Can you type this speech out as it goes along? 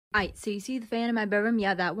Alright, so you see the fan in my bedroom?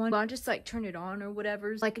 Yeah, that one. Well, I just like turned it on or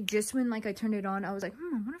whatever. Like just when like I turned it on, I was like,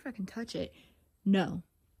 I wonder if I can touch it. No.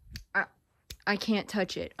 I can't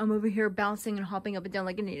touch it. I'm over here bouncing and hopping up and down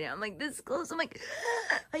like an idiot. I'm like this close. I'm like,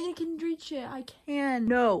 I can reach it. I can.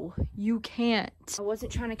 No, you can't. I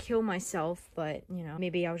wasn't trying to kill myself, but you know,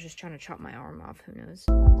 maybe I was just trying to chop my arm off. Who knows?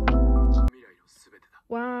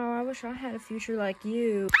 Wow, I wish I had a future like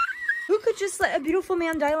you. Who could just let a beautiful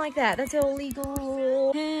man die like that? That's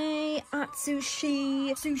illegal. Hey,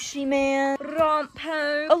 Atsushi, sushi man,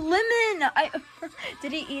 Rompo. A lemon!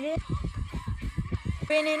 Did he eat it?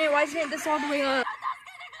 Why isn't it this all the way up?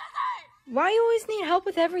 Why you always need help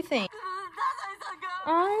with everything?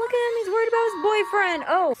 Oh, look at him. He's worried about his boyfriend.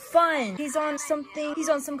 Oh, fun. He's on something. He's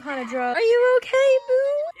on some kind of drug. Are you okay,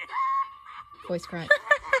 boo? Voice crying.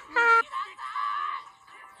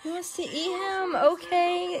 He wants to eat him.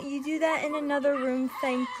 Okay, you do that in another room.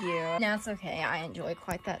 Thank you. No, it's okay. I enjoy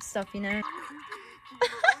quite that stuff, you know. No,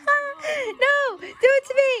 do it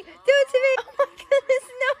to me. Do it to me. Oh my goodness,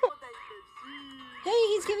 no. Hey,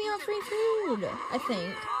 he's giving out free food, I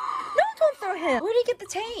think. No, don't throw him. Where'd he get the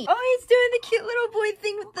tape? Oh, he's doing the cute little boy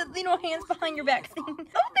thing with the, you know, hands behind your back thing. Oh, there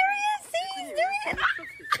he is. See, he's doing it.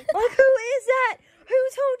 Like, who is that? Who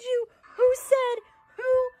told you? Who said? Who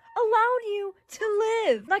allowed you to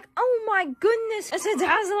live? Like, oh my goodness. That's a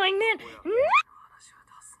dazzling man.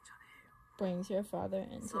 Brings your father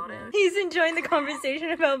into this. He's enjoying the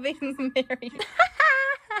conversation about being married.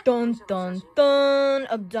 Dun dun dun,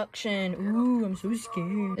 abduction. Ooh, I'm so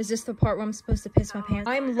scared. Is this the part where I'm supposed to piss my pants?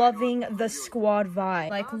 I'm loving the squad vibe.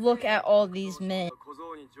 Like, look at all these men.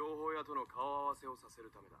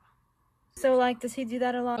 So, like, does he do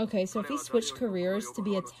that a lot? Okay, so if he switched careers to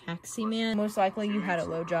be a taxi man, most likely you had a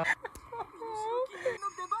low job.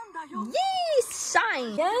 Yay!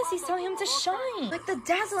 Shine! Yes, he's telling him to shine. Like the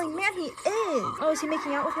dazzling man he is. Oh, is he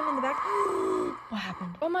making out with him in the back? What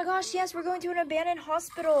happened? Oh my gosh, yes, we're going to an abandoned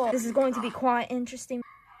hospital. This is going to be quite interesting.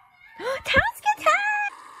 Task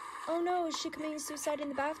attack! Oh no, is she committing suicide in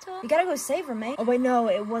the bathtub? You gotta go save her, mate. Oh wait, no,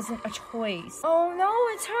 it wasn't a choice. Oh no,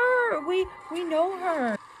 it's her. We know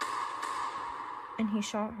her. And he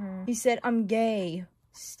shot her. He said, I'm gay.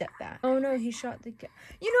 Step back. Oh no, he shot the guy.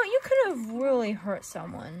 You know, you could have really hurt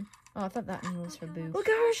someone. Oh, I thought that one was her boob. Look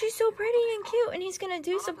at her, she's so pretty and cute, and he's gonna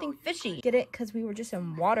do something fishy. Get it? Because we were just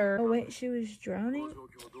in water. Oh wait, she was drowning?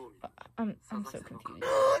 I'm so confused.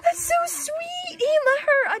 That's so sweet! He let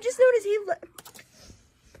her. I just noticed he let...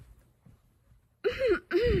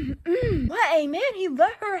 What a man, he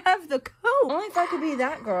let her have the coat. Only if I could be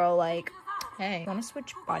that girl, like, hey, wanna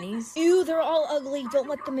switch bodies? Ew, they're all ugly. Don't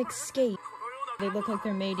let them escape. They look like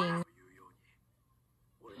they're mating.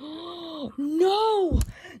 No!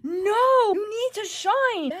 No! You need to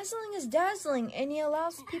shine! Dazzling is dazzling, and he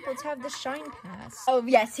allows people to have the shine pass. Oh,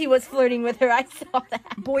 yes, he was flirting with her. I saw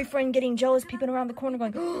that. Boyfriend getting jealous, peeping around the corner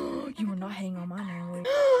going, oh, you were not hitting on my nose.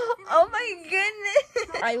 Oh my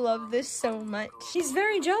goodness. I love this so much. He's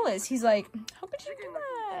very jealous. He's like, how could you do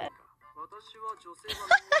that?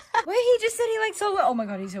 Wait, he just said he likes all women. Oh my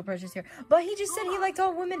god, he's so precious here. But he just said he liked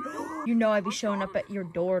all women. You know I'd be showing up at your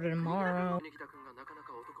door tomorrow.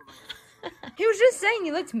 He was just saying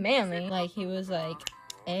he looked manly. Like, he was like,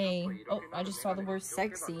 hey. Oh, I just saw the word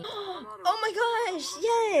sexy. Oh my gosh,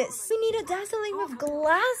 yes. We need a dazzling with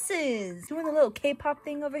glasses. Doing the little K-pop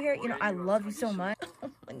thing over here. You know, I love you so much.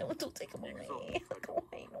 No, don't take him away. Look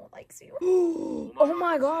away, no one likes you. Oh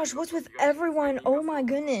my gosh, what's with everyone? Oh my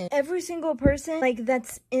goodness. Every single person, like,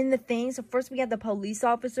 that's in the thing. So first we have the police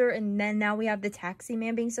officer, and then now we have the taxi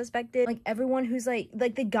man being suspected. Like, everyone who's like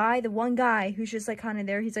the one guy who's just like kind of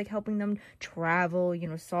there. He's like helping them travel, you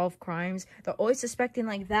know, solve crimes. They're always suspecting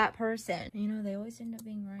like that person. You know, they always end up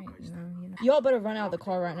being right. You know. Y'all better run out of the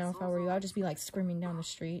car right now if I were you. I'd just be like screaming down the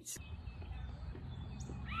streets.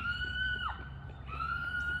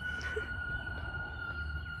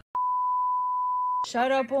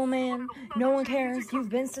 Shut up, old man. No one cares. You've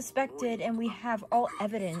been suspected, and we have all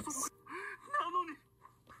evidence.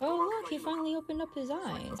 Oh, look, he finally opened up his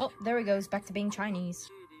eyes. Oh, there he goes, back to being Chinese.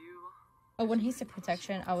 Oh, when he said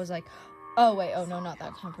protection, I was like, oh, wait, oh, no, not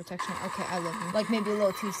that kind of protection. Okay, I love him. Like, maybe a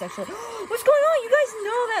little too sexual. What's going on? You guys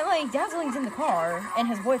know that, like, Dazzling's in the car, and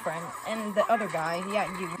his boyfriend, and the other guy. Yeah,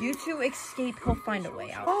 you two escape, he'll find a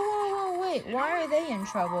way out. Oh, whoa, wait, why are they in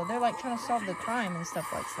trouble? They're, like, trying to solve the crime and stuff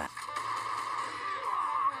like that.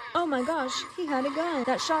 Oh my gosh, he had a gun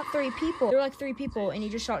that shot 3 people. There were like 3 people, and he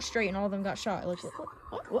just shot straight, and all of them got shot. Like,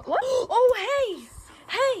 what? Oh,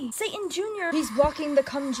 hey, Satan Jr. He's blocking the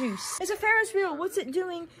cum juice. It's a Ferris wheel. What's it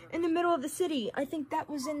doing in the middle of the city? I think that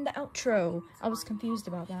was in the outro. I was confused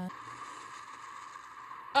about that.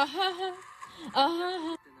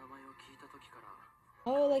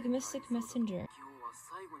 Oh, like Mystic Messenger.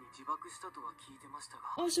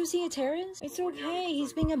 Oh, so is he a terrorist? It's okay.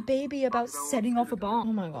 He's being a baby about setting off a bomb.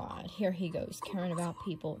 Oh my god. Here he goes, caring about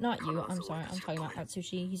people. Not you. I'm sorry. I'm talking about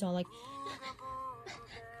Atsushi. He's all like,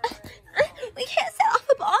 we can't set off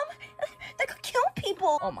a bomb. That could kill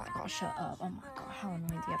people. Oh my gosh, shut up. Oh my god, how annoying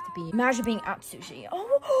do you have to be? Imagine being Atsushi.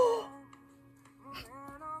 Oh.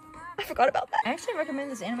 I forgot about that. I actually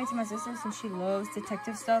recommend this anime to my sister since she loves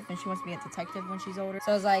detective stuff and she wants to be a detective when she's older.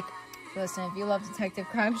 So I was like, listen, if you love detective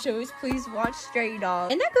crime shows, please watch Stray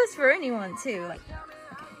Dogs. And that goes for anyone too. Like,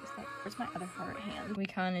 okay, where's my other heart hand? We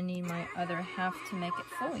kind of need my other half to make it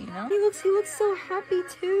full, you know? He looks so happy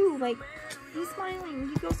too. Like, he's smiling.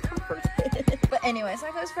 He feels comforted. But anyways,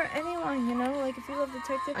 that goes for anyone, you know? Like, if you love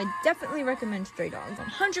detective, I definitely recommend Stray Dogs.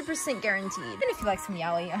 100% guaranteed. And if you like some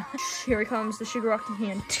yaoi, here it comes, the Shigaraki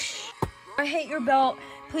hand. I hate your belt.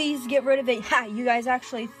 Please get rid of it. Ha! You guys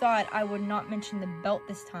actually thought I would not mention the belt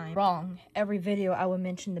this time. Wrong. Every video I would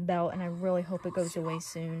mention the belt, and I really hope it goes away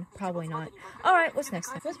soon. Probably not. Alright, what's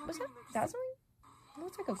next? What's that? Dazzling? It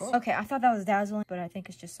looks like a girl. Okay, I thought that was Dazzling, but I think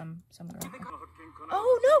it's just some girl.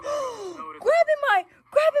 Oh no!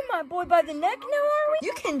 Grabbing my boy by the neck now, are we?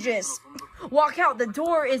 You can just walk out. The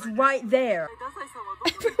door is right there.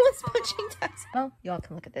 Everyone's punching Dazzling. Well, y'all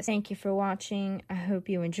can look at this. Thank you for watching. I hope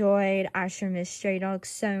you enjoyed. I sure miss Stray Dogs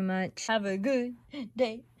so much. Have a good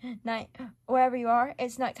day, night, wherever you are.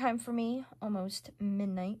 It's nighttime for me. Almost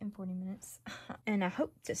midnight in 40 minutes. And I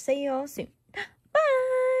hope to see y'all soon.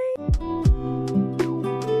 Bye!